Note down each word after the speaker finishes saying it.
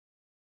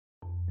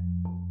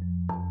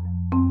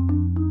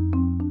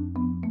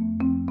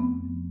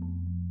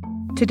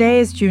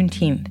Today is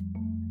Juneteenth,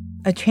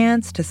 a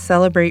chance to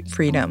celebrate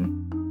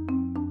freedom.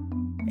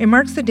 It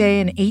marks the day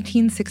in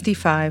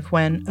 1865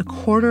 when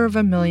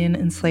 250,000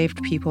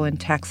 enslaved people in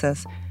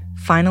Texas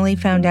finally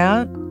found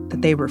out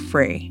that they were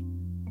free.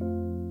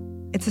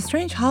 It's a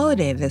strange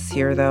holiday this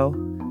year, though.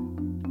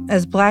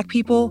 As Black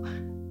people,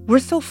 we're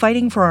still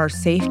fighting for our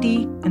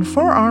safety and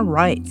for our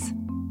rights.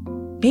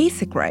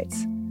 Basic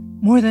rights,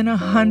 more than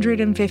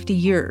 150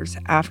 years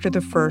after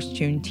the first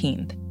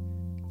Juneteenth.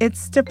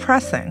 It's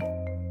depressing.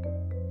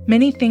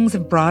 Many things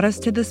have brought us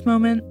to this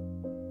moment: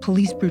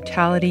 police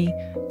brutality,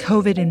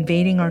 COVID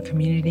invading our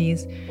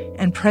communities,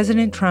 and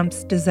President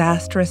Trump's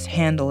disastrous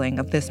handling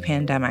of this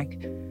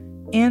pandemic,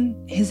 and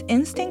his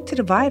instinct to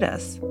divide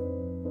us.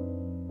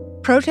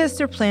 Protests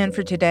are planned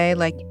for today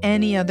like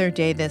any other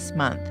day this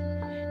month.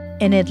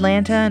 In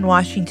Atlanta and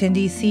Washington,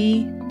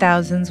 D.C.,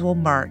 thousands will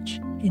march.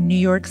 In New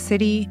York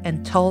City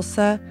and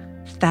Tulsa,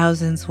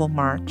 thousands will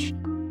march.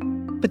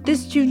 But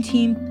this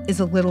Juneteenth is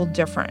a little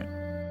different.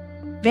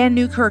 Van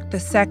Newkirk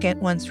II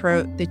once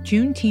wrote that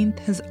Juneteenth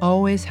has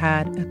always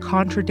had a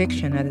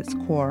contradiction at its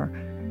core.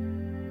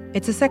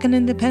 It's a second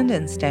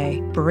Independence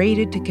Day,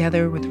 braided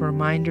together with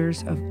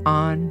reminders of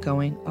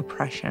ongoing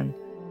oppression.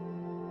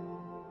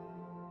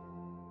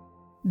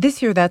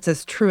 This year, that's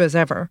as true as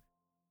ever.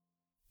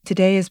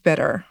 Today is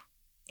bitter,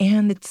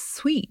 and it's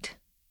sweet.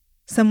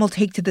 Some will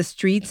take to the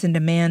streets and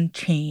demand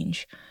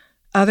change.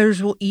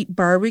 Others will eat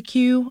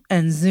barbecue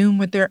and Zoom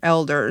with their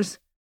elders.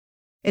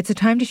 It's a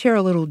time to share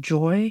a little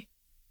joy,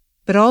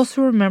 but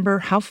also remember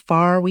how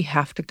far we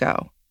have to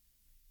go,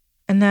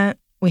 and that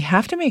we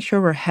have to make sure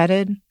we're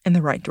headed in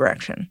the right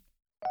direction.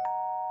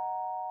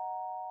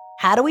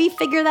 How do we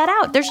figure that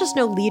out? There's just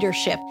no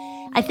leadership.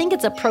 I think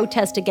it's a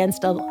protest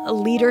against a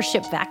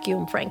leadership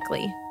vacuum,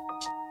 frankly.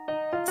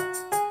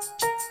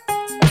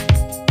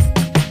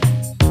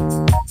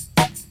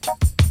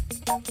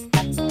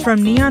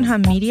 From Neon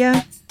Hum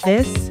Media,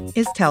 this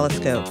is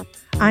Telescope.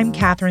 I'm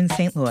Catherine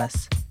St.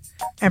 Louis.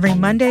 Every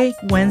Monday,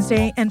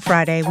 Wednesday, and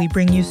Friday, we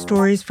bring you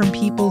stories from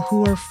people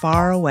who are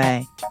far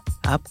away,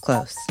 up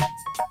close,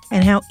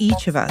 and how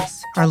each of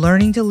us are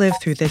learning to live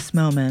through this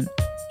moment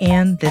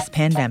and this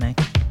pandemic.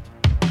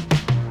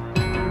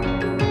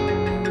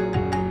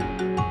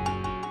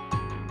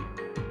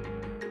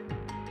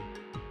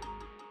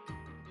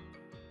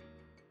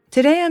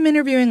 Today, I'm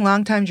interviewing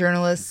longtime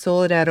journalist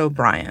Soledad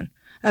O'Brien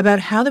about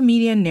how the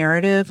media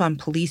narrative on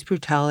police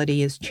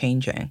brutality is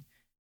changing,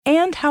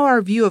 and how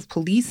our view of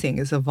policing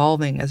is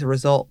evolving as a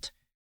result.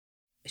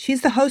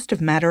 She's the host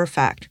of Matter of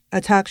Fact, a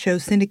talk show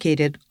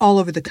syndicated all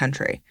over the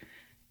country.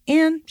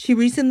 And she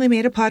recently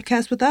made a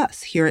podcast with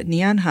us here at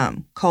Neon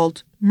Hum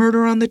called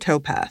Murder on the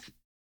Towpath.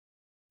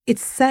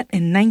 It's set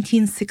in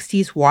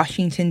 1960s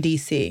Washington,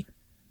 D.C.,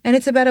 and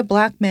it's about a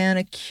Black man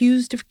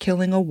accused of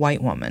killing a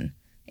white woman,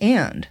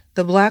 and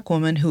the Black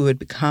woman who would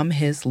become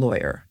his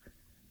lawyer.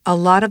 A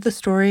lot of the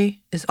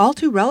story is all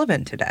too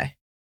relevant today.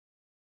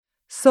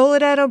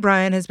 Soledad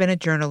O'Brien has been a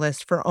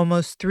journalist for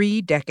almost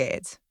 3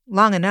 decades,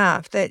 long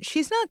enough that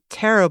she's not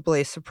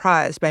terribly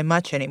surprised by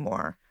much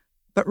anymore.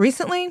 But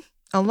recently,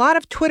 a lot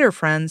of Twitter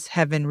friends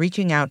have been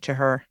reaching out to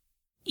her.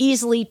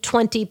 Easily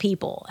 20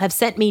 people have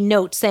sent me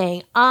notes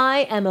saying,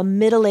 I am a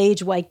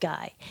middle-aged white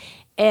guy,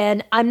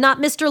 and I'm not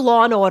Mr.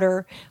 Law and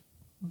Order,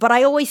 but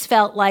I always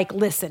felt like,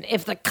 listen,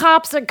 if the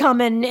cops are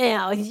coming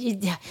now,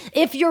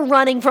 if you're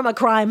running from a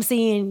crime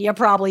scene, you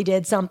probably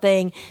did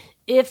something.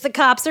 If the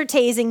cops are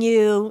tasing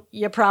you,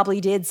 you probably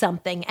did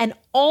something. And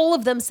all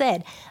of them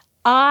said,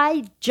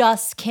 I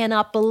just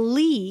cannot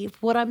believe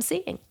what I'm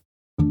seeing.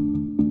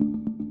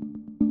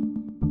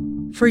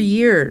 For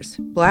years,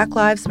 Black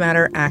Lives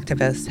Matter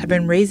activists have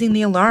been raising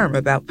the alarm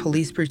about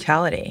police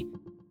brutality.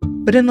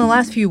 But in the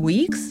last few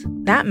weeks,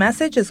 that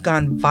message has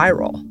gone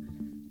viral.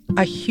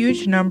 A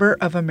huge number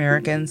of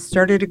Americans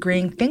started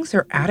agreeing things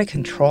are out of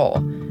control.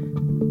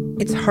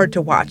 It's hard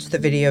to watch the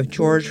video of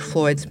George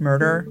Floyd's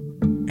murder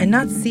and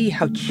not see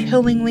how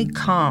chillingly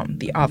calm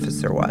the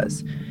officer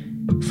was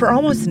for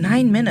almost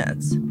 9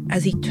 minutes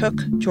as he took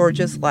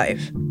George's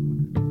life.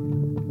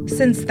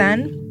 Since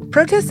then,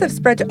 protests have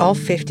spread to all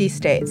 50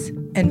 states,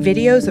 and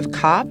videos of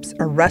cops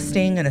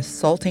arresting and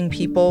assaulting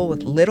people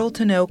with little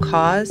to no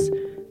cause,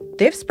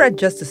 they've spread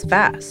just as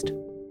fast.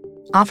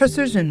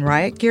 Officers in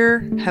riot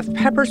gear have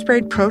pepper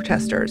sprayed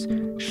protesters,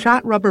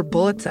 shot rubber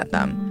bullets at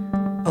them,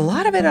 a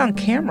lot of it on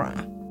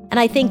camera. And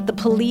I think the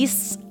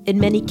police, in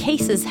many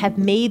cases, have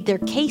made their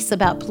case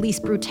about police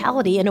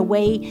brutality in a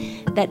way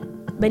that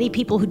many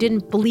people who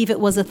didn't believe it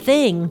was a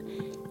thing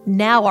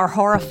now are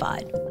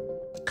horrified.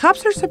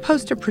 Cops are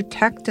supposed to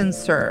protect and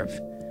serve.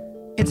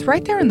 It's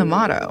right there in the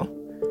motto.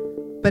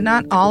 But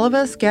not all of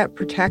us get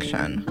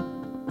protection.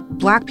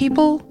 Black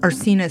people are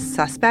seen as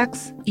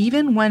suspects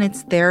even when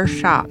it's their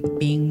shop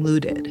being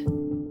looted.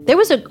 There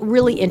was a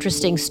really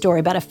interesting story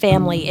about a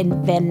family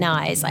in Van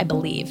Nuys, I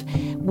believe,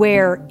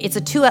 where it's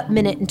a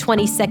 2-minute and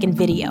 20-second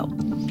video.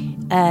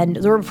 And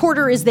the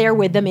reporter is there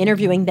with them,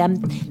 interviewing them.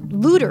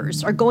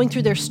 Looters are going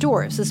through their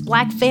stores. This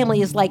Black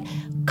family is like,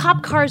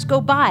 cop cars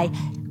go by.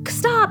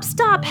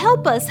 Stop,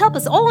 help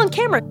us, all on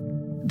camera.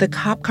 the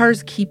cop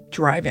cars keep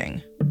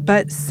driving,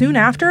 but soon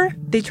after,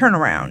 they turn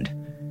around.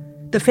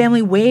 The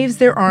family waves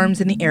their arms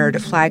in the air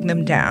to flag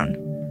them down,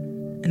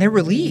 and they're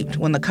relieved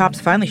when the cops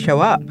finally show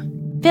up.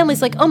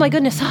 Family's like, oh my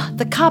goodness,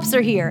 the cops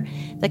are here.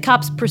 The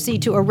cops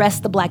proceed to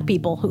arrest the black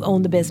people who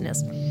own the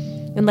business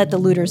and let the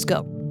looters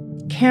go.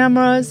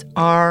 Cameras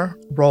are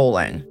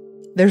rolling.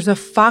 There's a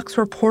Fox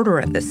reporter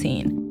at the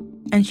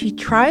scene, and she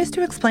tries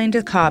to explain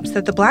to cops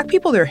that the black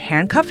people they're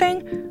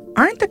handcuffing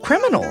aren't the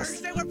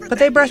criminals, but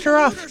they brush her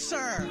off.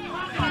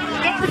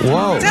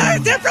 Whoa.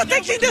 They're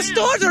protecting the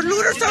stores. Their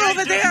looters are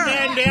over there.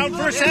 Stand down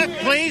for a sec,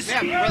 please.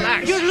 Yeah,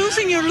 relax. You're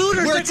losing your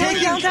looters. They're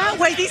going down that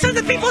way. These are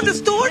the people in the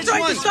stores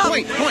trying to stop.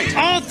 Point.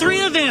 All three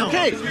of them.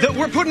 Okay,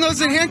 we're putting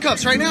those in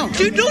handcuffs right now.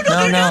 You do know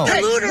they're not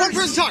the looters. One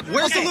person talk.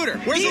 Where's the looter?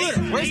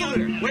 Where's the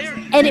looter?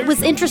 And it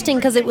was interesting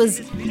because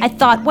I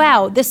thought,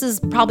 wow, this is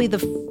probably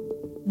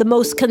the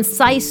most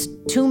concise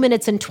 2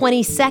 minutes and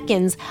 20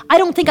 seconds. I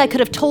don't think I could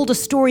have told a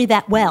story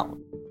that well.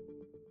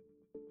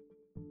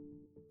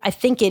 I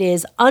think it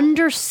is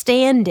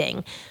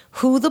understanding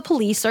who the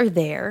police are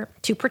there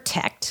to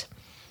protect.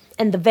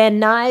 And the Van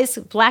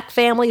Nuys black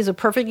family is a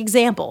perfect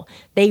example.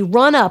 They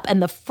run up,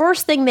 and the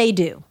first thing they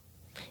do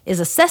is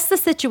assess the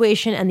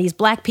situation, and these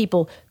black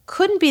people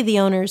couldn't be the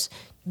owners.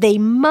 They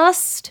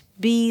must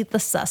be the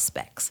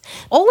suspects.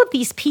 All of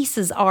these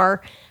pieces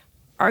are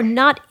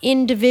not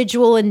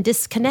individual and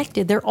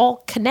disconnected. They're all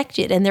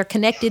connected, and they're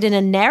connected in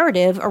a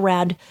narrative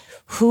around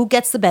who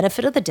gets the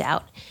benefit of the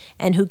doubt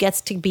and who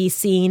gets to be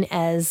seen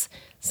as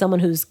someone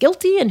who's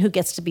guilty and who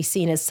gets to be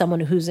seen as someone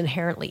who's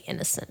inherently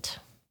innocent.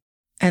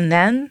 And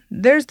then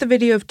there's the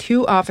video of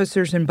two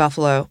officers in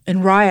Buffalo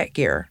in riot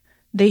gear.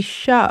 They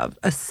shove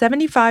a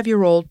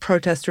 75-year-old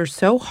protester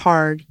so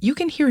hard you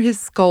can hear his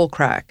skull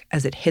crack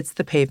as it hits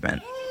the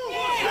pavement. He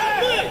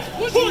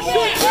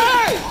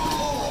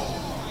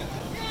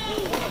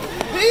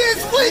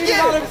is bleeding! He's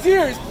out of his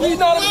ears.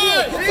 He's out of his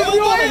ears. Get somebody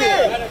over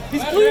here.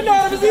 He's bleeding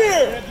out of his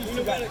ear.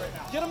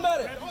 Get him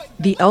better.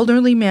 The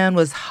elderly man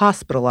was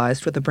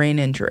hospitalized with a brain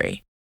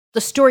injury.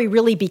 The story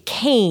really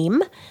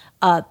became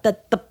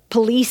that the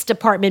police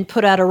department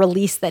put out a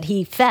release that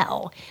he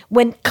fell,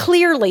 when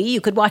clearly you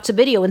could watch the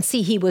video and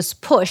see he was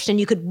pushed, and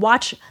you could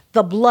watch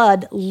the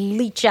blood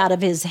leach out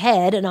of his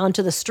head and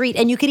onto the street,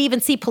 and you could even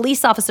see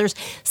police officers,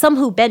 some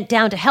who bent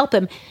down to help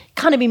him,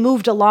 kind of be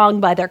moved along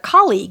by their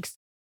colleagues.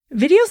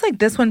 Videos like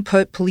this one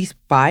put police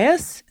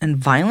bias and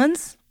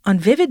violence on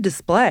vivid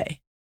display.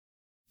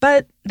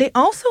 But they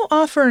also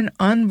offer an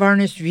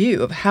unvarnished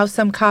view of how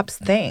some cops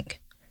think.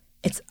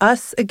 It's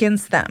us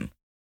against them,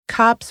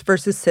 cops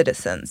versus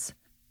citizens.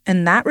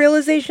 And that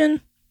realization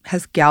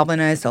has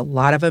galvanized a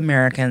lot of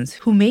Americans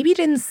who maybe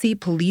didn't see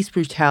police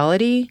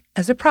brutality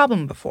as a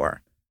problem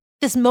before.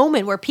 This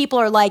moment where people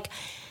are like,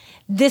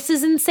 this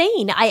is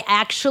insane. I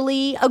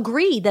actually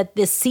agree that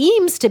this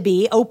seems to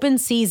be open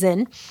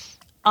season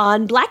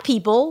on black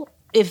people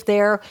if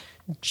they're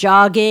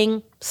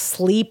jogging,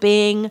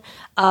 sleeping,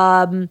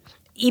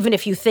 even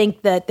if you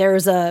think that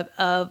there's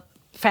a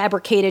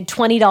fabricated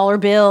 $20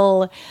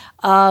 bill,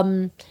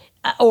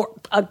 or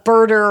a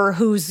birder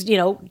who's,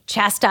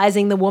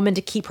 chastising the woman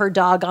to keep her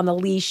dog on the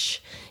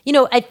leash.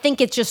 I think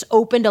it's just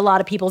opened a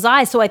lot of people's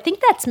eyes. So I think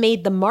that's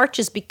made the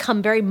marches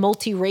become very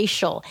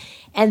multiracial.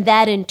 And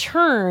that in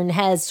turn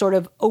has sort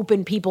of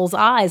opened people's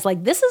eyes.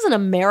 Like, this is an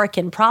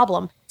American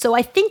problem. So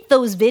I think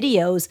those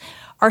videos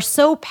are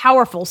so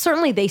powerful.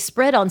 Certainly they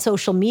spread on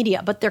social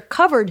media, but they're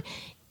covered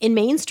in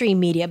mainstream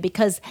media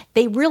because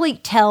they really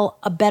tell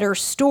a better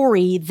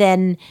story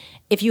than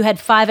if you had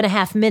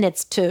 5.5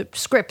 minutes to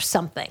script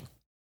something.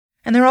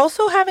 And they're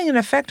also having an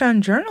effect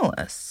on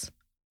journalists.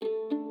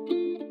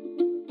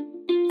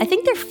 I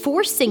think they're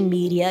forcing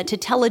media to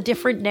tell a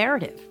different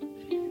narrative.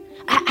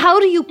 How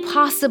do you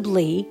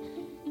possibly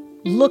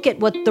look at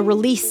what the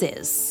release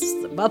is?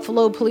 The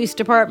Buffalo Police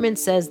Department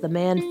says the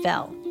man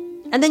fell.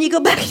 And then you go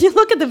back and you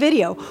look at the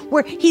video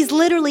where he's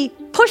literally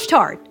pushed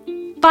hard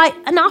by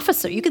an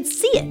officer. You can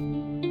see it.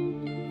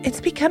 It's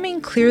becoming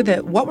clear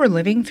that what we're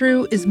living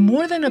through is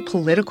more than a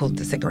political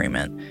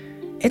disagreement.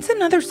 It's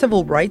another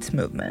civil rights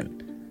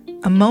movement,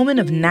 a moment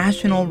of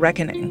national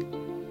reckoning.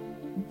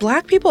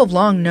 Black people have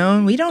long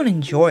known we don't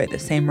enjoy the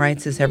same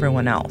rights as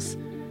everyone else.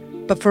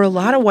 But for a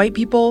lot of white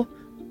people,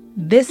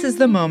 this is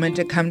the moment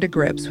to come to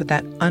grips with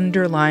that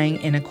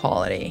underlying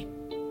inequality.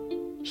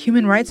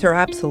 Human rights are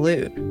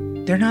absolute.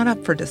 They're not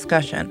up for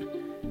discussion.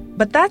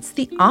 But that's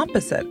the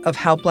opposite of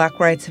how Black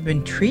rights have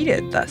been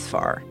treated thus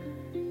far.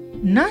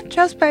 Not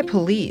just by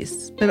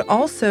police, but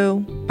also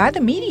by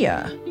the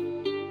media.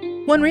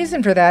 One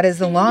reason for that is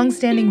the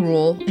long-standing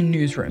rule in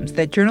newsrooms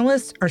that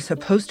journalists are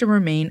supposed to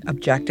remain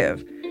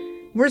objective.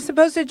 We're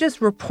supposed to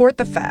just report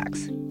the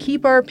facts,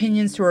 keep our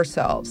opinions to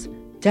ourselves.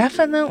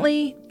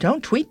 Definitely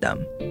don't tweet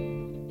them.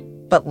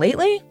 But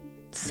lately,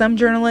 some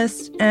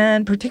journalists,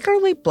 and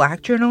particularly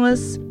Black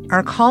journalists,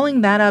 are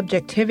calling that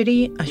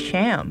objectivity a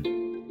sham.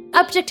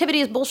 Objectivity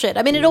is bullshit.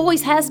 I mean, it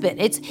always has been.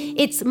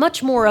 It's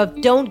much more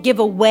of don't give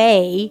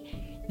away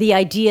the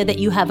idea that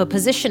you have a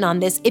position on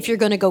this if you're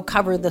going to go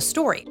cover the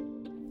story.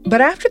 But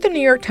after the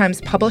New York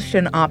Times published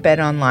an op-ed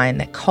online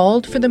that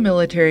called for the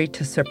military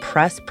to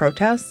suppress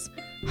protests,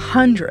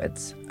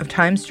 hundreds of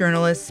Times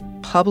journalists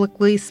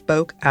publicly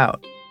spoke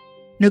out.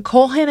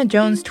 Nicole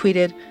Hannah-Jones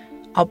tweeted,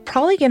 "I'll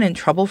probably get in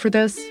trouble for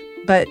this,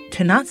 but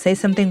to not say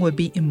something would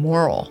be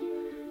immoral.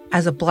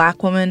 As a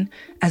Black woman,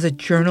 as a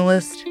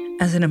journalist,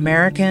 as an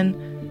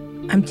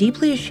American, I'm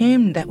deeply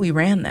ashamed that we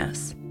ran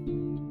this."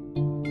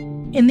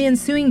 In the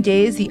ensuing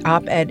days, the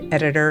op-ed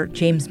editor,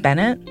 James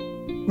Bennett,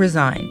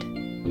 resigned.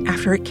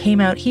 After it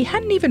came out, he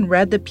hadn't even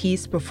read the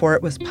piece before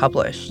it was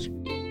published.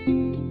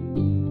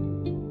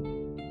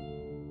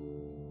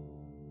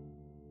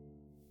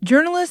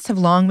 Journalists have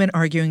long been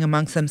arguing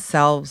amongst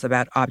themselves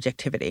about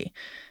objectivity,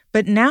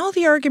 but now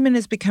the argument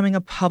is becoming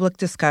a public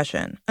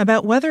discussion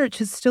about whether it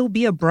should still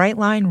be a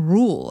bright-line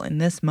rule in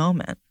this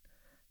moment.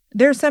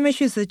 There are some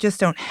issues that just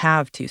don't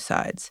have two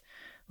sides,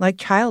 like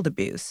child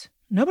abuse.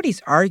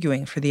 Nobody's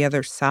arguing for the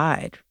other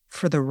side,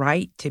 for the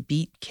right to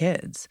beat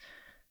kids.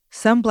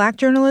 Some Black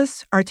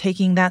journalists are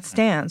taking that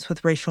stance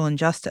with racial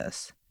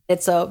injustice.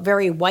 It's a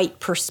very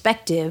white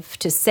perspective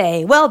to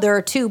say, well, there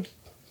are two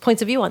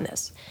points of view on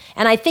this.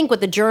 And I think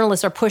what the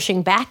journalists are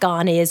pushing back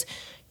on is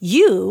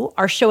you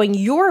are showing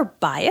your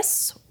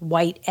bias,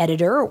 white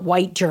editor,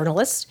 white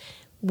journalist,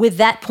 with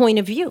that point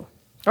of view,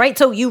 right?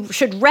 So you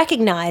should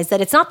recognize that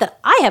it's not that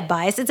I have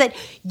bias, it's that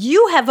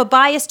you have a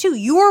bias too.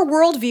 Your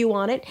worldview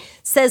on it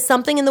says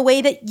something in the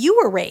way that you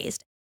were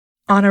raised.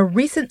 On a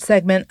recent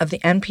segment of the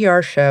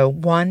NPR show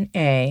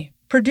 1A,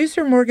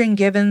 producer Morgan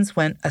Givens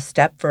went a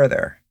step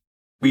further.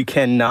 We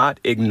cannot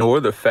ignore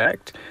the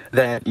fact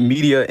that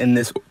media in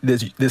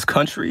this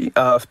country,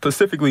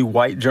 specifically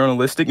white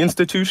journalistic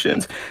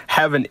institutions,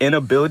 have an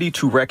inability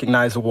to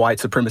recognize the white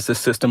supremacist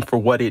system for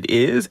what it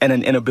is and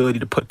an inability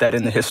to put that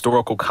in the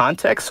historical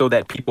context so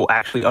that people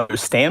actually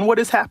understand what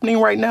is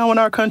happening right now in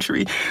our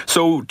country.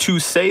 So to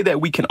say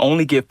that we can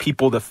only give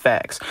people the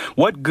facts,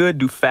 what good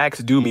do facts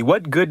do me?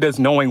 What good does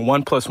knowing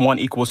 1 + 1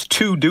 =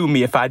 2 do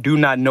me if I do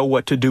not know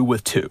what to do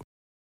with 2?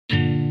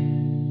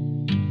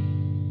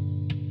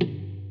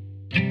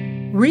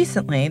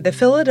 Recently, the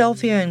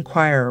Philadelphia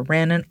Inquirer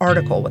ran an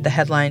article with the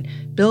headline,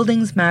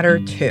 "Buildings Matter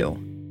Too."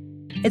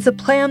 It's a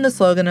play on the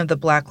slogan of the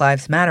Black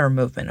Lives Matter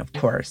movement, of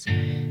course.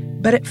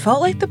 But it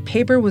felt like the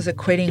paper was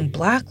equating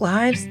Black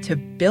lives to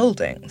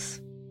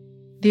buildings.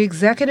 The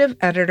executive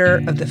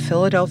editor of the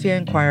Philadelphia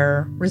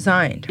Inquirer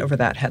resigned over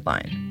that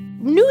headline.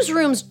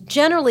 Newsrooms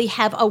generally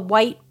have a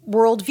white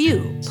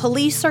worldview.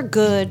 Police are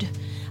good,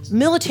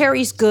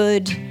 military's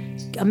good,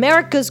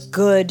 America's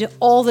good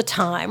all the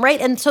time,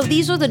 right? And so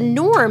these are the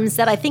norms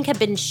that I think have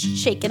been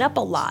shaken up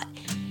a lot.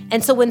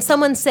 And so when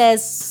someone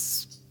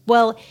says,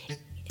 well,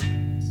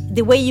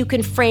 the way you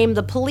can frame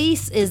the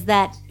police is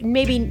that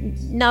maybe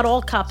not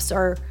all cops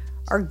are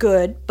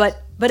good,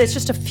 but it's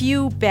just a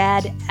few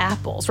bad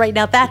apples, right?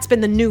 Now that's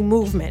been the new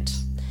movement.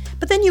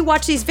 But then you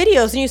watch these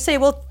videos and you say,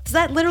 well,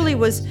 that literally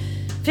was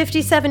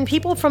 57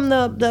 people from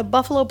the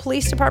Buffalo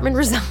Police Department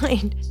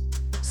resigned.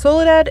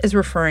 Soledad is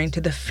referring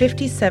to the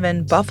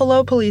 57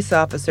 Buffalo police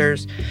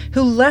officers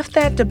who left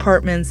that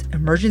department's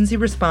emergency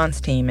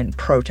response team in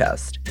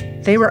protest.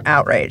 They were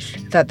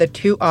outraged that the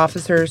 2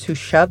 officers who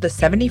shoved the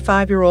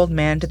 75-year-old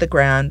man to the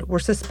ground were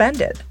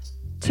suspended.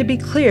 To be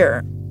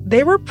clear,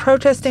 they were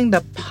protesting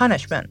the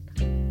punishment,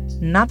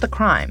 not the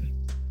crime.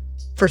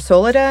 For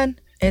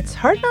Soledad, it's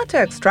hard not to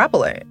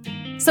extrapolate.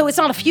 So it's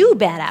not a few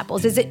bad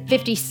apples. Is it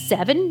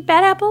 57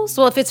 bad apples?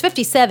 Well, if it's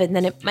 57,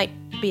 then it might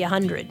be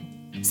 100.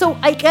 So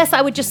I guess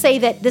I would just say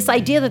that this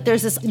idea that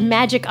there's this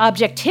magic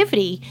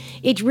objectivity,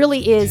 it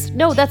really is,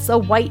 no, that's a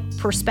white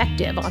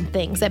perspective on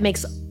things that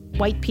makes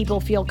white people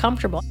feel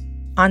comfortable.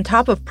 On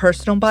top of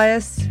personal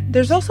bias,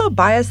 there's also a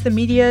bias the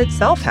media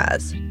itself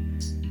has.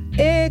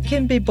 It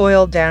can be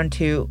boiled down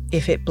to,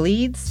 if it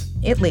bleeds,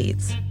 it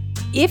leads.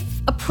 If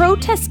a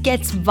protest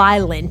gets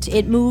violent,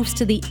 it moves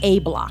to the A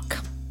block.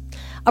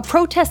 A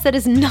protest that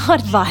is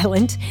not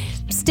violent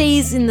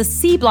stays in the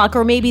C block,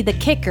 or maybe the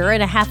kicker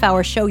in a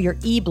half-hour show, your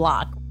E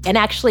block. And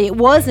actually, it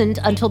wasn't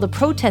until the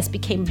protest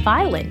became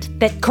violent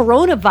that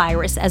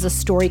coronavirus as a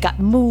story got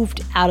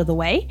moved out of the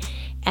way,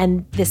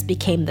 and this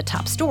became the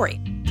top story.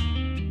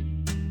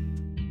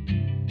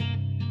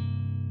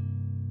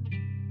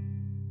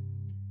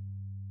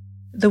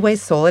 The way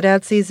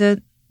Soledad sees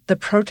it, the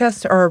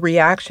protests are a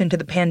reaction to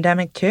the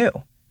pandemic, too.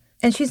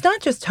 And she's not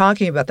just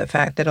talking about the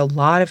fact that a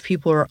lot of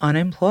people are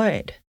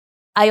unemployed.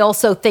 I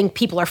also think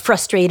people are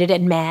frustrated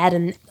and mad,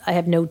 and I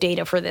have no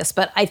data for this,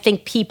 but I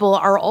think people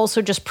are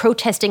also just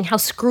protesting how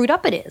screwed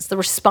up it is. The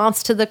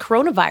response to the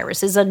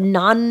coronavirus is a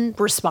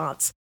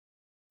non-response.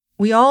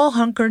 We all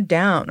hunkered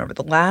down over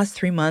the last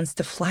 3 months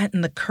to flatten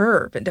the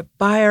curve and to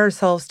buy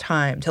ourselves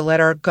time to let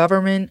our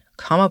government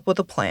come up with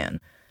a plan.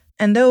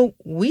 And though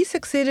we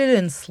succeeded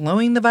in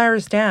slowing the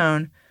virus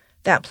down,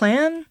 that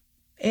plan,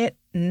 it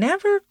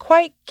never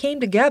quite came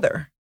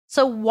together.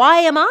 So why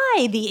am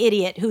I the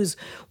idiot who's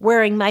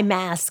wearing my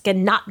mask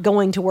and not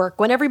going to work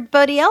when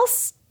everybody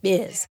else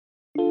is?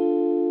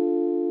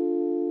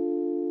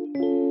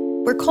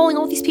 We're calling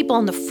all these people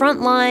on the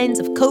front lines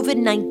of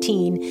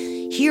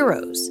COVID-19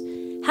 heroes.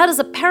 How does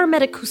a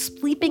paramedic who's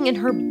sleeping in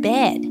her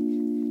bed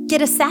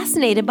get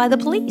assassinated by the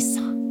police?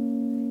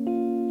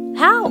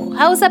 How?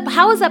 How is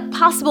that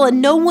possible?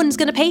 And no one's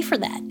going to pay for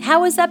that.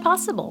 How is that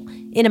possible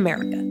in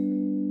America?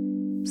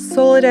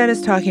 Soledad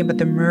is talking about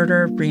the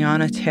murder of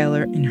Breonna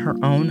Taylor in her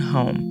own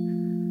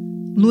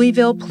home.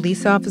 Louisville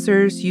police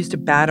officers used a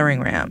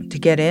battering ram to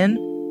get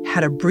in,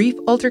 had a brief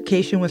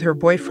altercation with her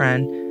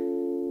boyfriend,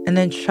 and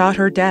then shot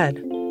her dead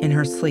in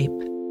her sleep.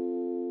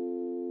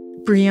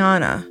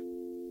 Breonna,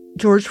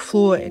 George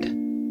Floyd,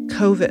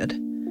 COVID.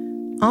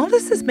 All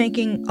this is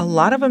making a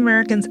lot of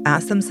Americans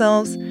ask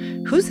themselves,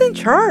 who's in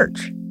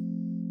charge?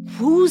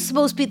 Who's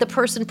supposed to be the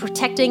person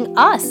protecting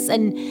us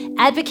and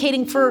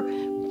advocating for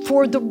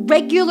the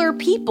regular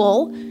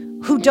people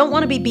who don't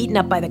want to be beaten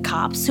up by the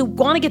cops, who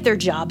want to get their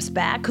jobs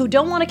back, who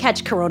don't want to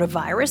catch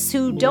coronavirus,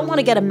 who don't want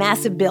to get a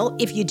massive bill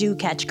if you do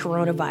catch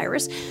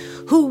coronavirus,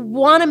 who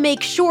want to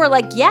make sure,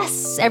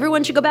 yes,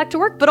 everyone should go back to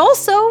work, but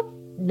also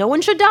no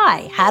one should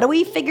die. How do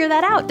we figure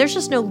that out? There's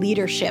just no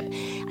leadership.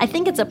 I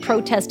think it's a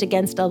protest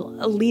against a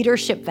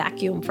leadership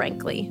vacuum,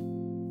 frankly.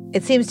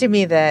 It seems to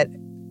me that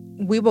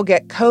we will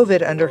get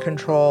COVID under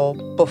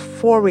control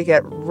before we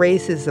get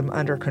racism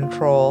under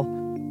control.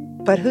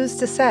 But who's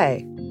to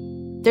say?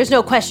 There's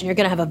no question you're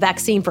going to have a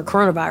vaccine for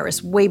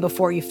coronavirus way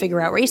before you figure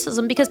out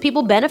racism because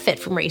people benefit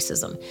from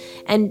racism.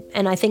 And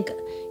I think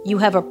you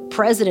have a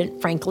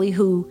president, frankly,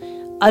 who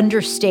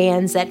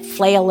understands that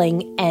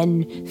flailing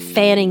and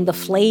fanning the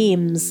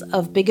flames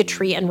of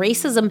bigotry and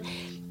racism,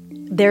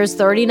 there's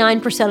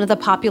 39% of the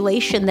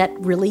population that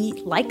really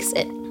likes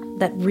it,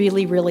 that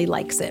really, really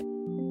likes it.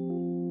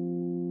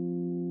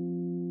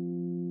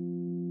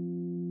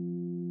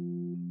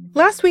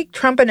 Last week,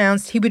 Trump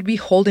announced he would be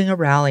holding a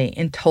rally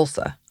in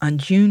Tulsa on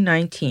June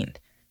 19th,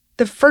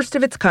 the first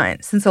of its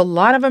kind since a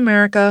lot of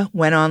America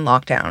went on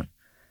lockdown.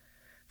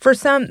 For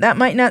some, that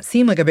might not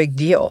seem like a big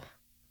deal.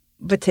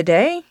 But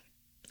today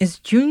is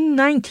June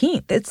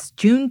 19th. It's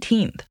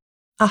Juneteenth,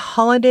 a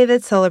holiday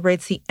that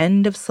celebrates the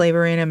end of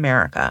slavery in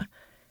America.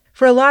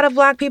 For a lot of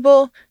Black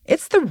people,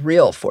 it's the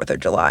real 4th of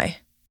July.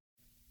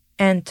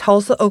 And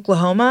Tulsa,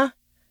 Oklahoma,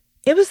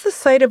 it was the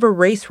site of a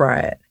race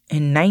riot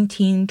in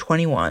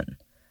 1921.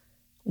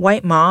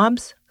 White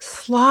mobs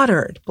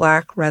slaughtered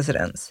Black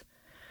residents.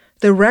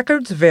 The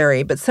records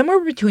vary, but somewhere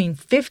between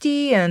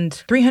 50 and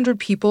 300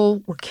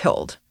 people were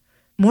killed.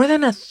 More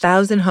than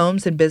 1,000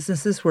 homes and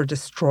businesses were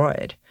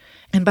destroyed.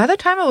 And by the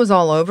time it was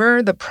all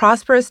over, the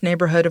prosperous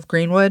neighborhood of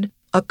Greenwood,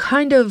 a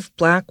kind of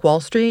Black Wall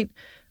Street,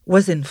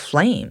 was in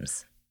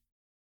flames.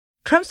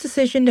 Trump's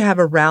decision to have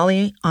a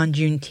rally on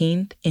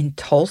Juneteenth in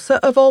Tulsa,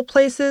 of all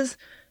places,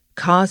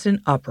 caused an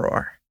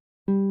uproar.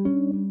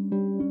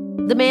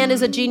 The man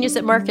is a genius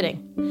at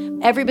marketing.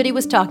 Everybody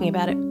was talking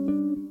about it.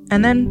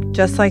 And then,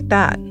 just like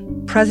that,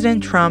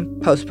 President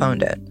Trump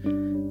postponed it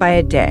by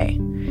a day.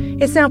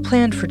 It's now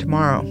planned for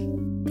tomorrow.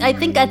 I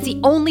think that's the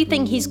only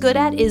thing he's good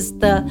at is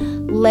the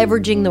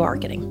leveraging the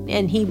marketing.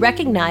 And he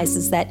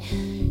recognizes that,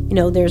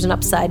 there's an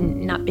upside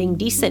in not being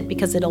decent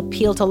because it'll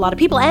appeal to a lot of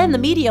people and the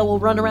media will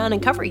run around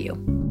and cover you.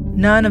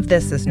 None of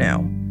this is new.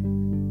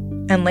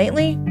 And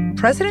lately,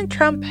 President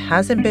Trump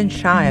hasn't been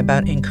shy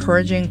about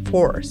encouraging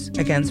force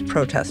against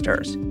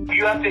protesters.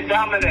 You have to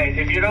dominate.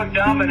 If you don't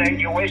dominate,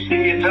 you're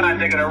wasting your time.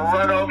 They're going to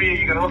run over you.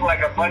 You're going to look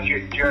like a bunch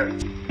of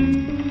jerks.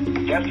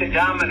 You have to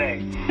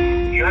dominate.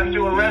 You have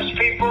to arrest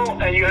people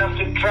and you have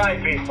to try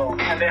people.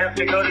 And they have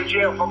to go to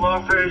jail for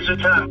long periods of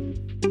time.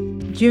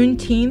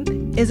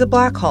 Juneteenth is a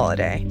Black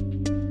holiday.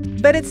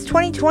 But it's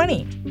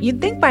 2020.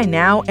 You'd think by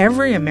now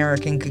every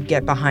American could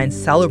get behind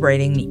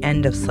celebrating the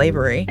end of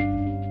slavery.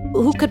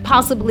 Who could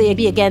possibly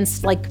be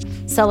against,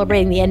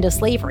 celebrating the end of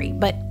slavery?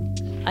 But,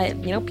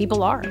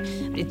 people are.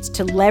 It's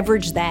to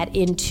leverage that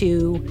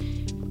into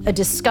a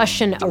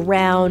discussion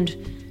around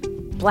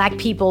Black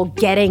people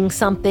getting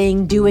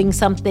something, doing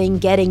something,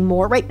 getting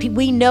more, right?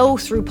 We know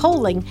through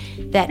polling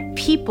that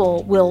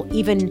people will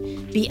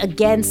even be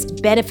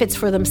against benefits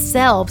for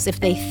themselves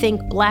if they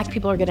think Black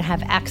people are going to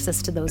have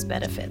access to those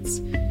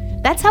benefits.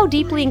 That's how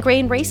deeply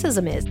ingrained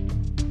racism is.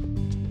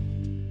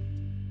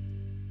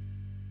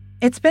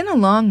 It's been a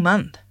long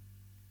month.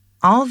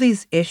 All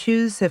these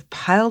issues have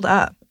piled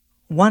up,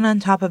 one on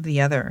top of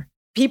the other.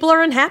 People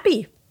are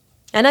unhappy.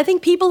 And I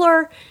think people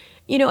are,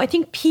 I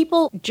think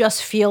people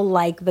just feel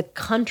like the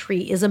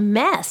country is a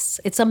mess.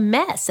 It's a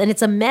mess. And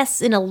it's a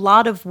mess in a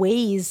lot of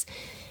ways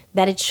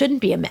that it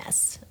shouldn't be a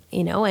mess,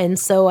 And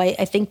so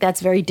I think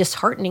that's very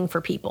disheartening for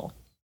people.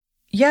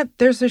 Yet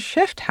there's a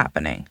shift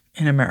happening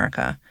in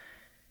America.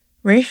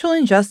 Racial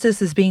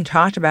injustice is being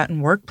talked about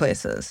in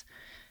workplaces.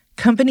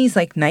 Companies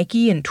like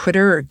Nike and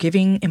Twitter are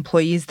giving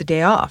employees the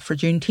day off for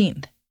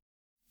Juneteenth.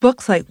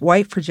 Books like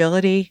White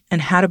Fragility and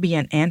How to Be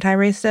an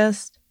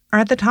Anti-Racist are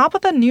at the top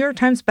of the New York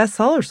Times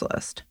bestsellers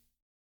list.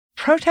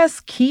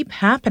 Protests keep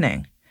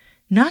happening,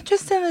 not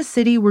just in the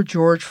city where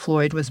George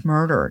Floyd was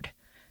murdered,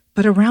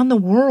 but around the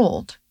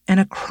world and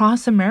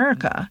across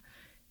America,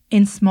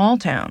 in small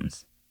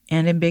towns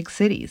and in big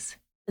cities.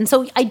 And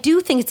so I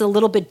do think it's a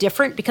little bit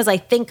different because I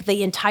think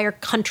the entire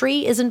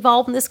country is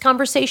involved in this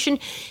conversation.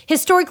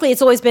 Historically,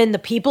 it's always been the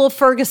people of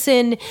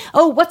Ferguson.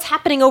 Oh, what's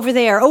happening over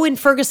there? Oh, in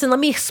Ferguson, let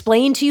me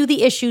explain to you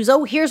the issues.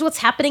 Oh, here's what's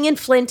happening in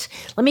Flint.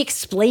 Let me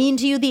explain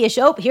to you the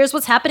issue. Oh, here's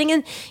what's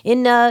happening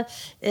in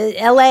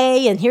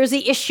LA, and here's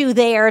the issue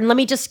there. And let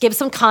me just give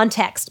some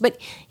context.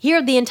 But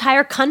here, the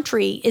entire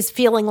country is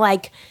feeling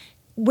like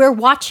we're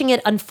watching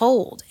it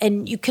unfold.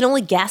 And you can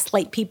only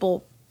gaslight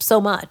people so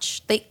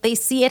much. They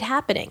see it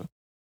happening.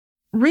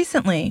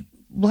 Recently,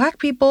 Black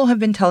people have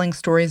been telling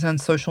stories on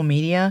social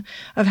media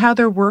of how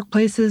their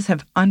workplaces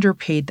have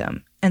underpaid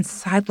them and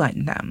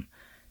sidelined them.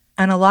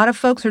 And a lot of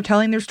folks are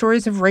telling their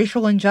stories of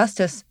racial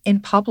injustice in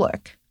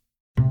public.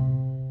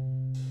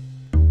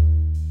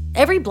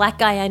 Every Black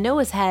guy I know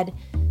has had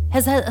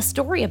a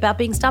story about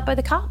being stopped by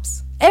the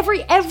cops.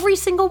 Every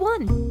single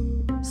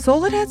one.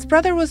 Soledad's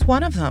brother was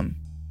one of them.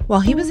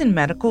 While he was in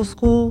medical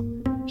school,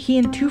 he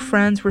and 2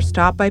 friends were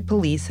stopped by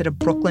police at a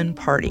Brooklyn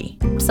party.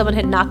 Someone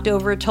had knocked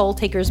over a toll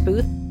taker's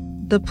booth.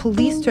 The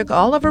police took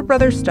all of her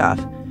brother's stuff,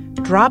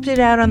 dropped it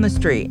out on the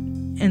street,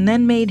 and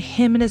then made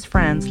him and his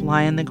friends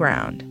lie on the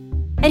ground.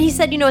 And he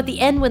said, at the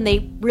end when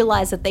they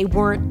realized that they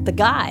weren't the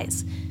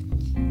guys,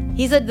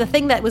 he said the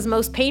thing that was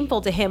most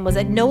painful to him was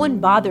that no one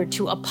bothered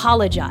to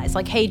apologize.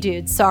 Like, hey,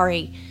 dude,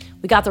 sorry,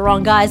 we got the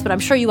wrong guys, but I'm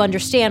sure you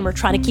understand we're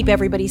trying to keep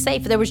everybody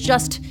safe. There was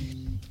just,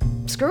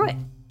 screw it.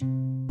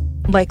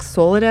 Like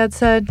Soledad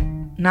said,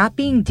 not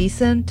being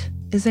decent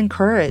is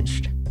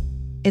encouraged.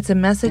 It's a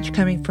message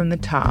coming from the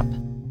top.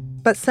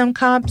 But some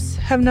cops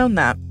have known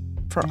that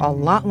for a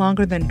lot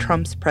longer than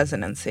Trump's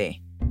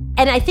presidency.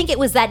 And I think it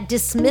was that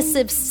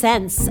dismissive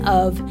sense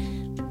of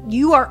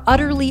you are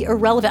utterly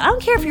irrelevant. I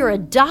don't care if you're a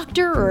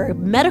doctor or a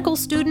medical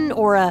student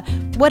or a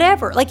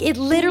whatever. Like, it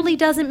literally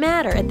doesn't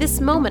matter. At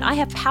this moment, I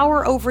have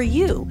power over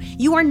you.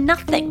 You are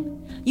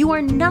nothing. You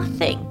are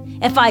nothing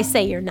if I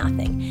say you're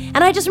nothing.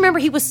 And I just remember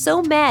he was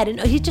so mad, and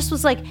he just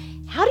was like,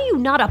 how do you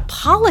not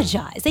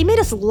apologize? They made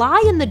us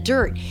lie in the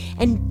dirt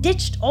and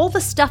ditched all the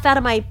stuff out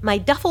of my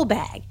duffel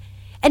bag.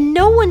 And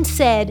no one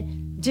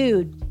said,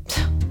 dude,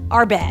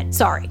 our bad,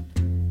 sorry.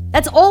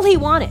 That's all he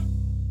wanted.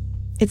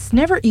 It's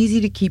never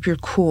easy to keep your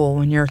cool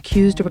when you're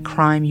accused of a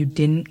crime you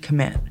didn't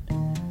commit.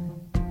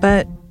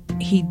 But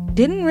he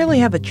didn't really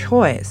have a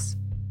choice.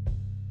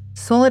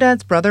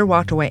 Soledad's brother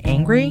walked away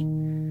angry,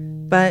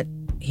 but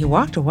he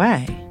walked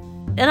away.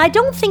 And I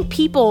don't think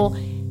people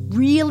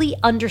really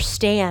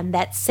understand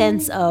that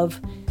sense of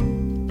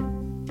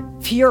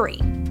fury,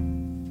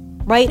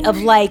 right?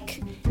 Of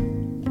like,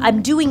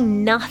 I'm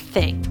doing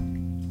nothing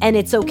and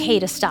it's okay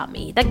to stop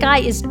me. That guy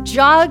is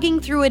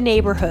jogging through a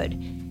neighborhood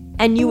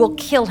and you will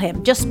kill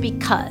him just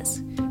because,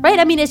 right?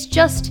 I mean, it's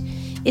just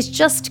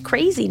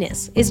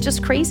craziness. It's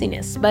just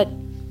craziness. But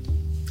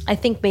I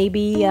think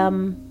maybe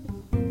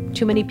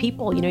too many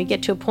people, you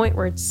get to a point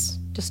where it's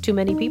just too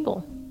many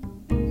people.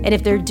 And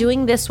if they're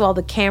doing this while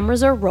the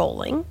cameras are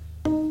rolling,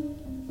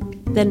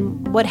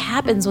 then what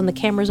happens when the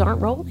cameras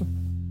aren't rolling?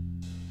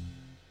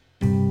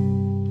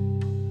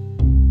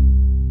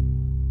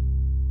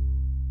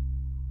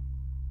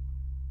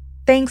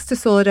 Thanks to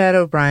Soledad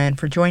O'Brien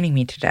for joining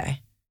me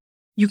today.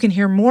 You can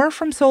hear more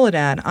from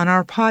Soledad on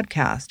our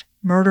podcast,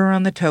 Murder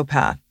on the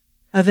Towpath,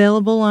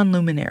 available on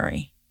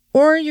Luminary.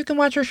 Or you can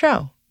watch her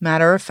show,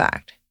 Matter of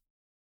Fact.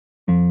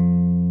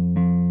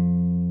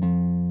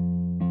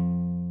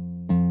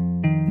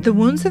 The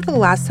wounds of the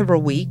last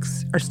several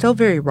weeks are still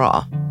very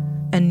raw,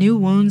 and new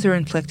wounds are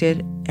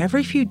inflicted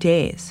every few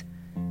days.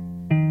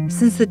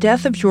 Since the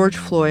death of George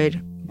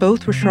Floyd,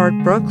 both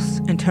Rayshard Brooks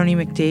and Tony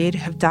McDade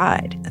have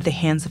died at the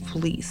hands of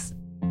police.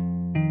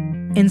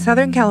 In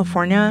Southern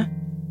California,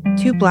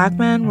 2 Black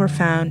men were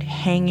found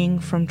hanging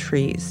from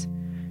trees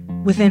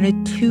within a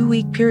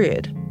 2-week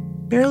period,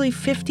 barely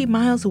 50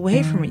 miles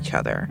away from each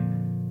other.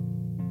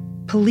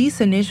 Police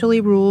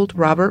initially ruled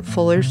Robert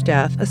Fuller's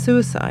death a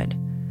suicide,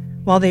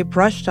 while they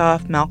brushed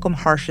off Malcolm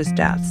Harsh's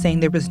death, saying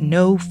there was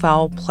no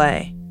foul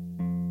play.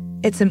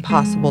 It's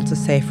impossible to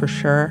say for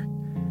sure,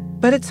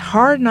 but it's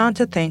hard not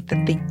to think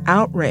that the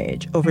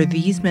outrage over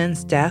these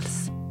men's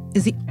deaths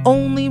is the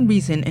only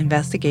reason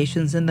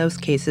investigations in those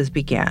cases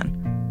began.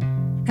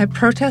 At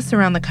protests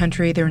around the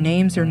country, their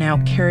names are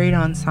now carried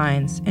on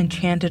signs and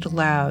chanted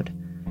aloud.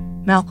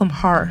 Malcolm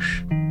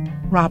Harsh,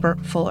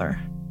 Robert Fuller.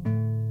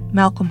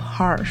 Malcolm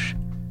Harsh,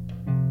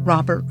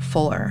 Robert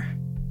Fuller.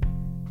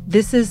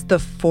 This is the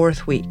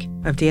 4th week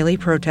of daily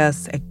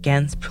protests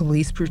against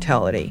police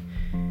brutality.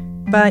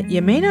 But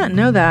you may not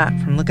know that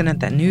from looking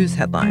at the news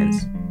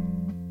headlines.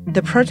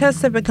 The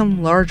protests have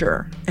become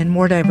larger and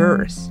more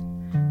diverse,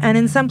 and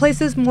in some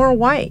places more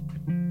white.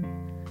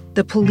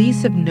 The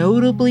police have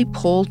notably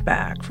pulled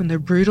back from the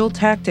brutal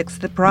tactics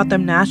that brought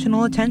them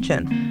national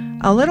attention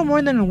a little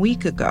more than a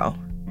week ago.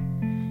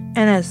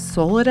 And as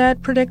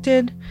Soledad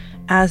predicted,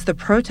 as the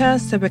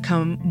protests have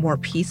become more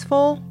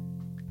peaceful,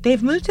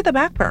 they've moved to the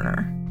back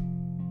burner.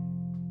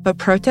 But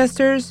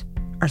protesters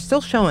are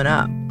still showing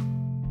up.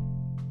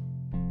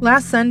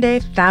 Last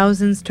Sunday,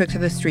 thousands took to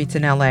the streets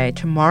in LA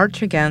to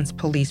march against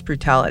police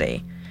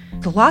brutality.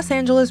 The Los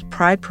Angeles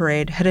Pride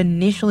Parade had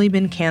initially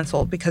been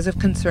canceled because of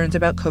concerns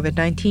about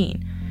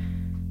COVID-19.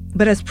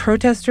 But as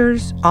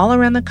protesters all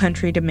around the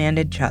country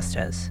demanded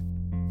justice,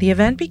 the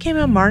event became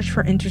a march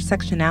for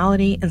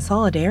intersectionality and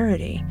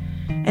solidarity,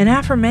 an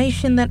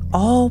affirmation that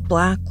all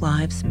Black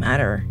lives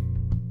matter.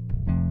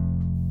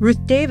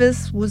 Ruth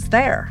Davis was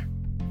there.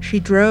 She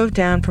drove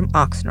down from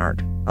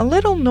Oxnard, a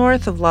little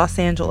north of Los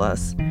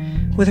Angeles,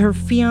 with her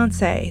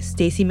fiancé,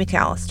 Stacey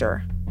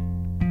McAllister.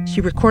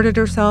 She recorded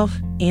herself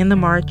and the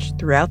march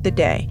throughout the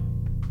day,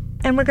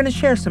 and we're going to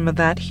share some of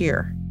that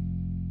here.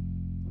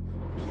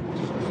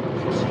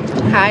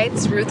 Hi,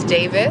 it's Ruth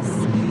Davis.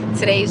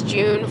 Today's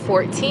June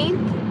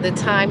 14th. The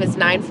time is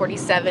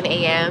 9:47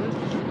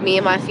 a.m. Me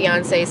and my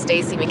fiance,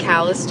 Stacey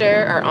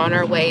McAllister, are on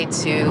our way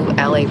to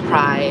LA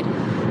Pride.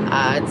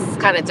 It's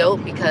kind of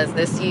dope because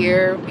this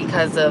year,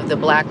 because of the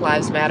Black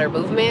Lives Matter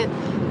movement,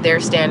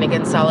 they're standing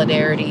in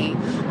solidarity,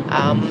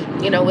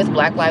 with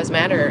Black Lives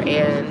Matter,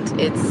 and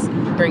it's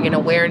bringing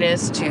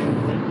awareness to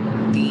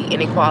the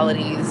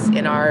inequalities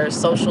in our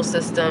social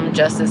system,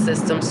 justice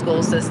system,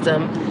 school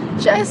system,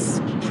 just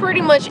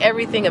pretty much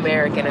everything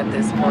American at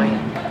this point.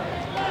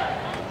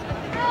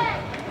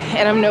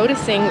 And I'm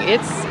noticing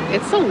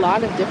it's a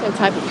lot of different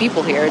type of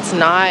people here. It's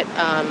not,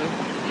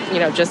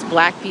 just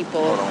Black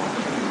people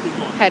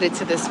headed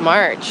to this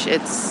march.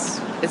 It's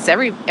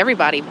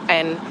everybody,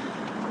 and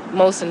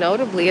most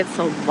notably, it's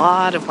a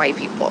lot of white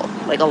people,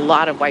 like a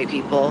lot of white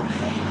people.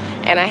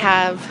 And I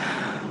have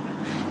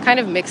kind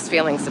of mixed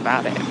feelings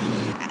about it.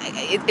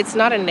 It's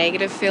not a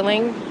negative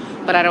feeling,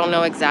 but I don't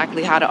know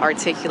exactly how to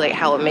articulate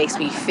how it makes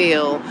me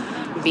feel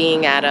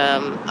being at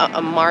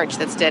a march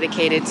that's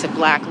dedicated to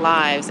Black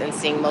lives and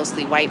seeing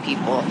mostly white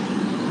people.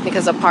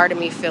 Because a part of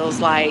me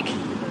feels like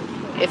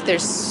if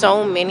there's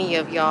so many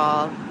of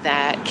y'all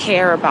that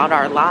care about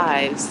our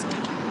lives,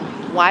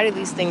 why do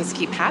these things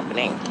keep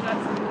happening?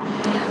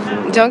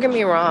 Don't get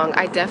me wrong,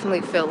 I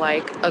definitely feel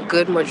like a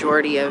good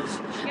majority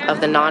of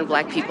the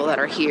non-Black people that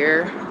are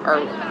here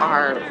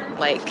are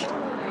like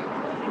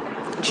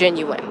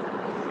genuine.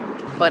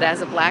 But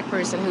as a Black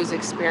person who's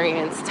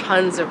experienced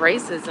tons of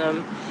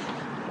racism,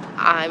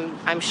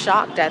 I'm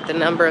shocked at the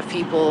number of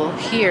people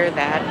here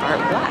that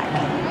aren't Black.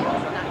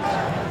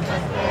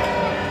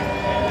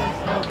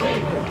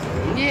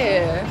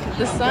 Yeah,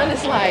 the sun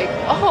is like,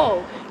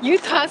 oh, you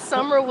thought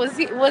summer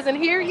wasn't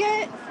here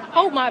yet?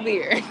 Hold my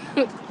beer.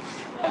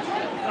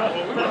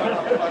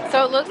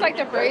 So it looks like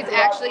the parade's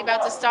actually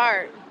about to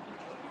start.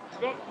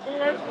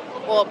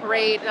 Well, a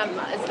parade,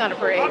 it's not a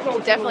parade.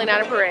 Definitely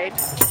not a parade.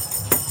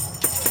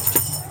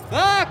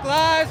 Black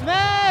Lives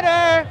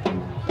Matter!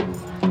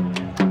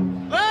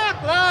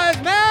 Black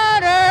Lives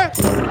Matter!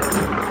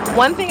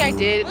 One thing I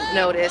did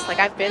notice, like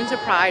I've been to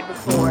Pride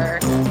before,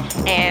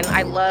 and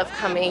I love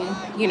coming,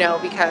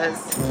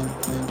 because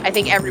I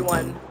think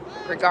everyone,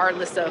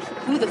 regardless of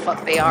who the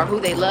fuck they are, who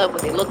they love,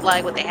 what they look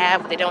like, what they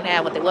have, what they don't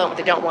have, what they want, what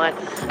they don't want,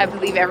 I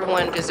believe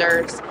everyone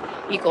deserves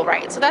equal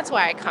rights. So that's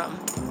why I come.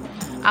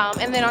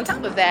 And then on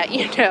top of that,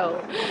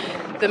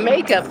 the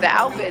makeup, the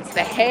outfits,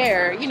 the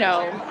hair,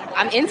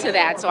 I'm into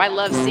that. So I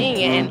love seeing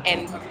it.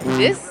 And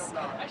this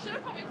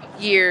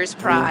year's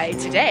Pride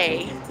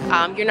today,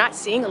 you're not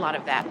seeing a lot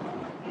of that.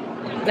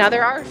 Now,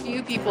 there are a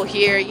few people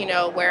here,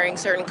 wearing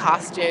certain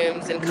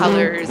costumes and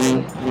colors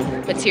and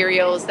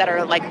materials that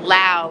are like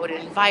loud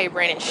and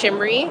vibrant and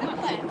shimmery,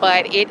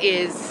 but it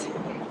is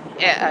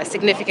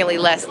significantly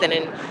less than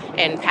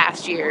in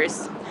past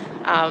years.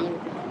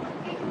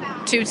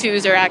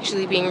 Tutus are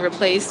actually being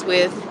replaced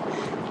with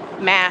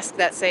masks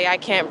that say "I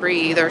can't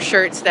breathe," or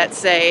shirts that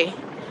say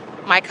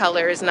 "My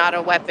color is not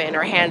a weapon,"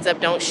 or "Hands up,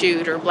 don't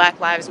shoot," or "Black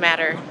Lives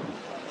Matter."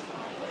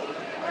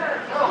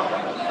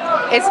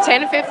 It's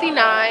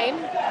 10:59,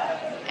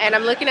 and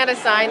I'm looking at a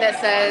sign that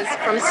says,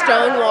 "From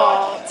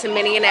Stonewall to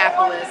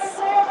Minneapolis,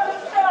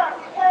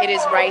 it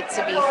is right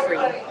to be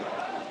free."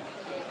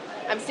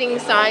 I'm seeing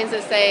signs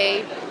that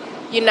say,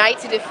 "Unite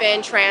to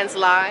defend trans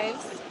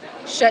lives,"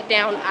 "Shut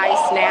down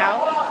ICE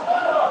now."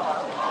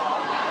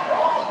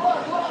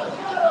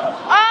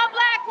 All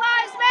Black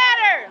Lives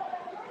Matter!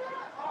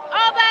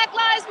 All Black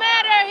Lives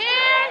Matter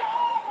here!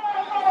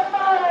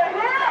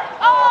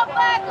 All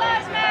Black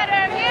Lives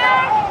Matter here!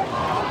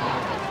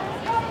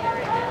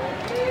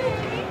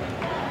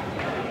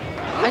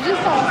 I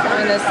just saw a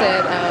sign that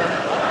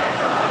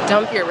said,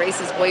 "Dump your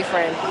racist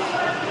boyfriend."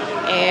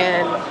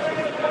 And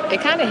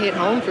it kind of hit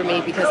home for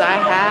me because I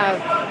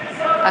have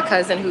a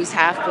cousin who's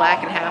half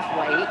Black and half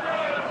white.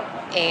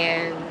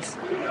 And,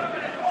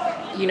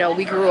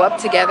 we grew up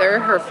together.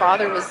 Her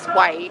father was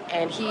white,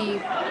 and he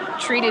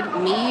treated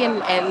me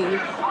and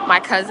my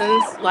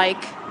cousins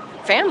like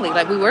family.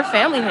 Like we were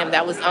family to him.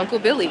 That was Uncle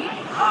Billy.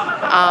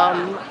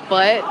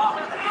 But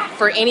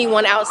for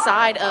anyone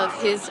outside of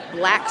his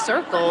Black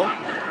circle,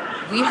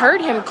 we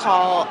heard him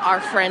call our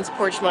friends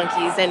porch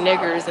monkeys and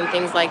niggers and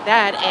things like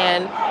that.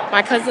 And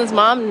my cousin's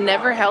mom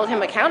never held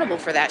him accountable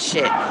for that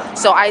shit.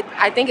 So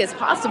I think it's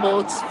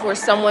possible for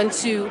someone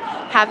to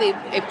have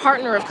a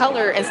partner of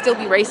color and still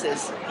be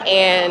racist.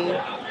 And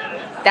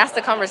that's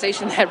the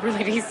conversation that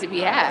really needs to be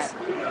had.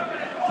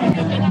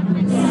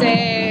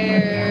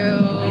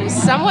 So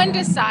someone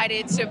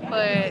decided to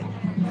put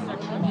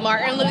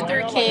Martin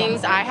Luther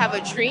King's I Have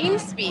a Dream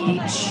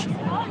speech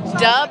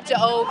dubbed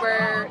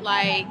over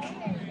like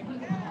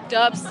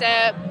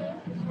dubstep,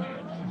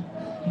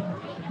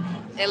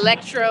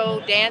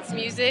 electro dance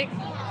music.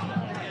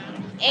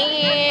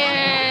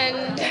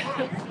 And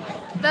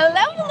the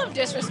level of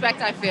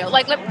disrespect I feel,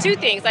 like two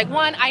things. Like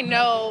one, I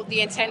know the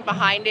intent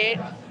behind it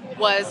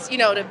was,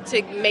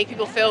 to make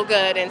people feel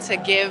good and to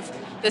give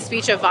the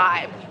speech a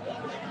vibe.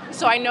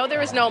 So I know there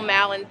was no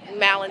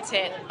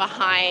malintent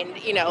behind,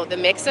 the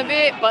mix of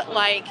it, but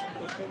like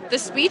the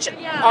speech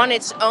on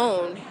its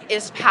own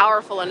is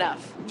powerful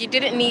enough. You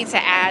didn't need to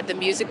add the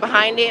music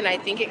behind it, and I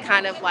think it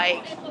kind of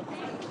like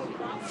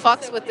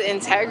fucks with the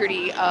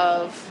integrity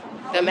of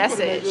the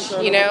message,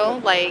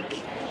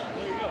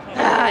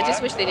 I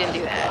just wish they didn't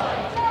do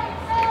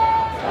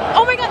that.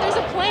 Oh my God, there's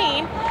a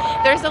plane.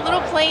 There's a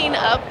little plane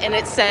up, and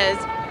it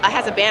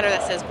has a banner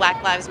that says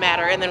Black Lives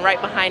Matter, and then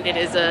right behind it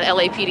is a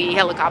LAPD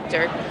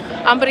helicopter.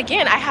 But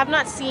again, I have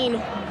not seen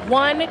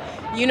one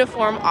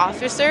uniformed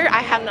officer.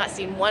 I have not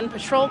seen one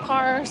patrol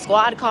car,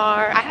 squad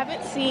car. I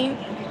haven't seen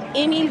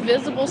any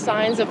visible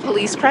signs of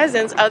police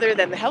presence other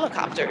than the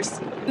helicopters.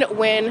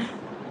 When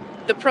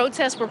the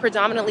protests were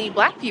predominantly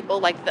Black people,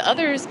 like the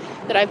others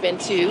that I've been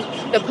to,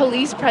 the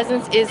police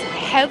presence is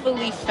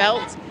heavily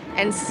felt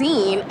and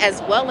seen,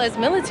 as well as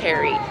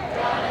military.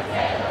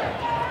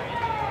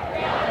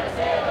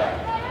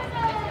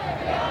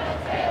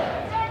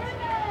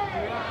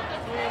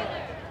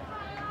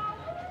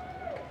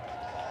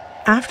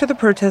 After the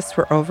protests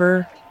were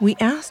over, we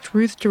asked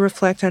Ruth to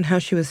reflect on how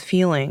she was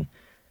feeling.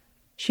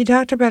 She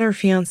talked about her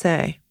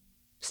fiancé,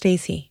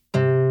 Stacy.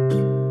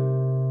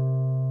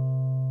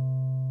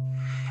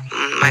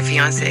 My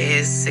fiancé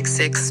is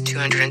 6'6",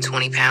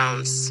 220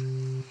 pounds,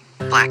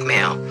 Black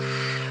male.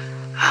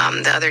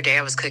 The other day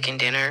I was cooking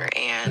dinner,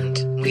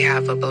 and we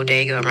have a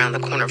bodega around the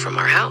corner from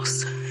our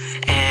house.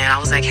 And I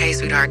was like, hey,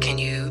 sweetheart, can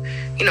you,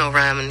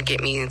 run and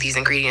get me these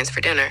ingredients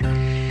for dinner?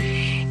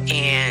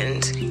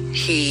 And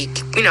he,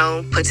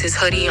 puts his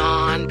hoodie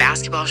on,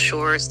 basketball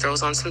shorts,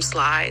 throws on some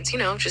slides,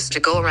 just to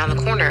go around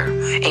the corner.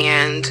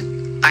 And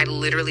I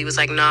literally was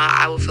like, nah,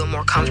 I would feel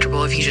more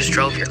comfortable if you just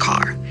drove your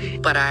car.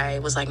 But I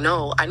was like,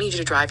 no, I need you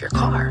to drive your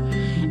car.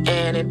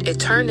 And it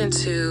turned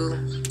into,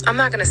 I'm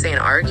not going to say an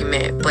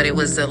argument, but it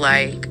was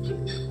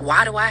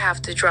why do I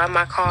have to drive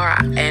my car?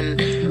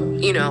 And,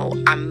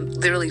 I'm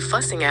literally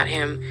fussing at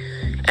him.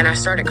 And I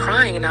started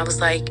crying, and I was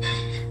like,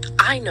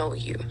 I know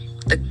you.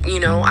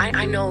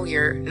 I know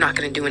you're not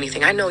going to do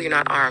anything. I know you're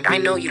not armed. I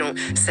know you don't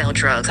sell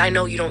drugs. I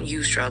know you don't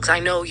use drugs. I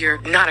know you're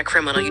not a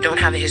criminal. You don't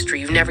have a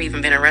history. You've never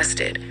even been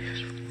arrested.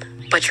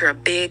 But you're a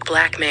big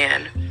Black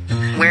man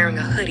wearing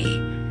a hoodie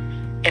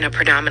in a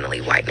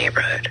predominantly white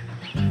neighborhood.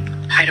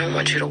 I don't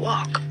want you to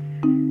walk.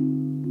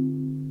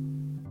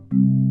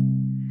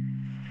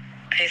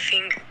 I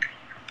think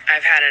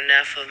I've had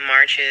enough of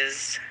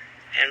marches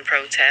and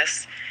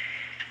protests.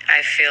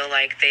 I feel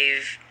like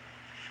they've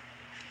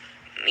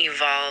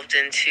evolved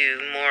into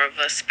more of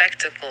a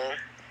spectacle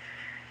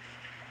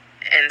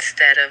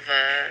instead of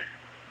a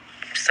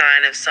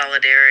sign of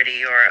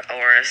solidarity or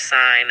a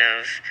sign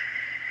of,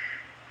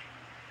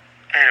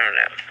 I don't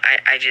know.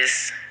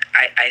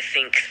 I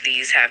think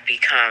these have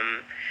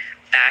become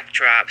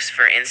backdrops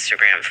for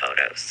Instagram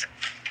photos.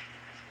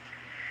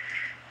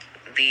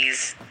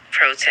 These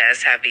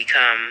protests have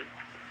become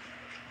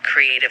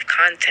creative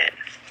content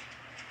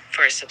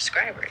for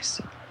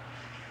subscribers.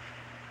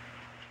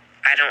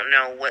 I don't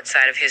know what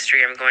side of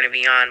history I'm going to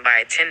be on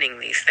by attending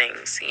these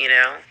things,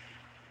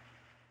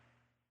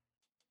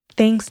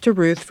 Thanks to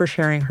Ruth for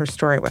sharing her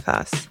story with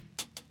us.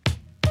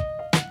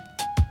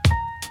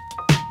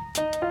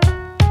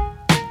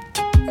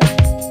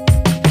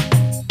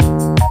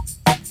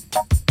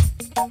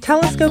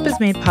 Telescope is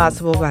made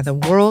possible by the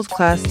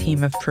world-class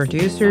team of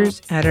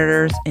producers,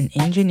 editors, and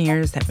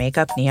engineers that make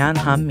up Neon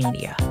Hum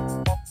Media.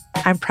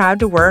 I'm proud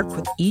to work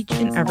with each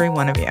and every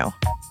one of you.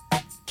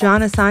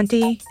 John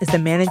Asante is the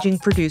managing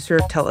producer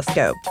of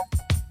Telescope.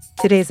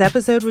 Today's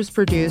episode was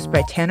produced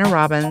by Tanner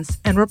Robbins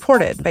and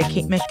reported by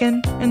Kate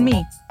Mishkin and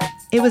me.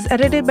 It was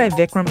edited by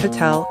Vikram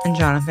Patel and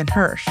Jonathan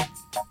Hirsch.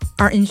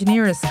 Our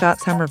engineer is Scott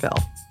Somerville.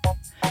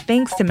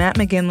 Thanks to Matt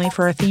McGinley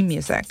for our theme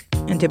music,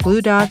 and to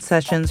Blue Dot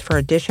Sessions for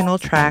additional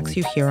tracks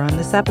you hear on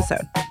this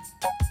episode.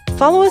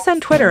 Follow us on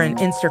Twitter and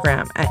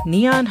Instagram at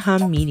Neon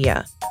Hum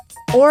Media,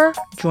 or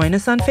join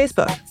us on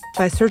Facebook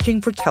by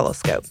searching for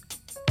Telescope.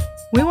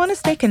 We want to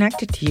stay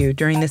connected to you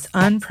during this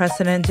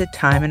unprecedented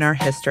time in our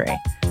history,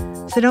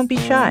 so don't be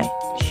shy.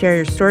 Share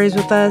your stories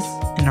with us,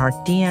 and our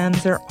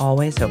DMs are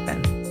always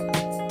open.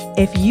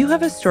 If you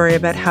have a story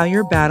about how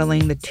you're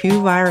battling the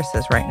two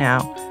viruses right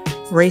now,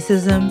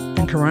 racism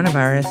and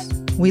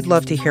coronavirus, we'd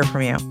love to hear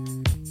from you.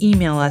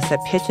 Email us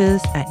at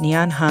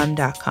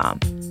pitches@neonhum.com.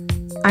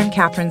 I'm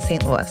Catherine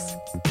St. Louis.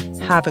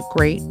 Have a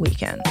great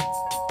weekend.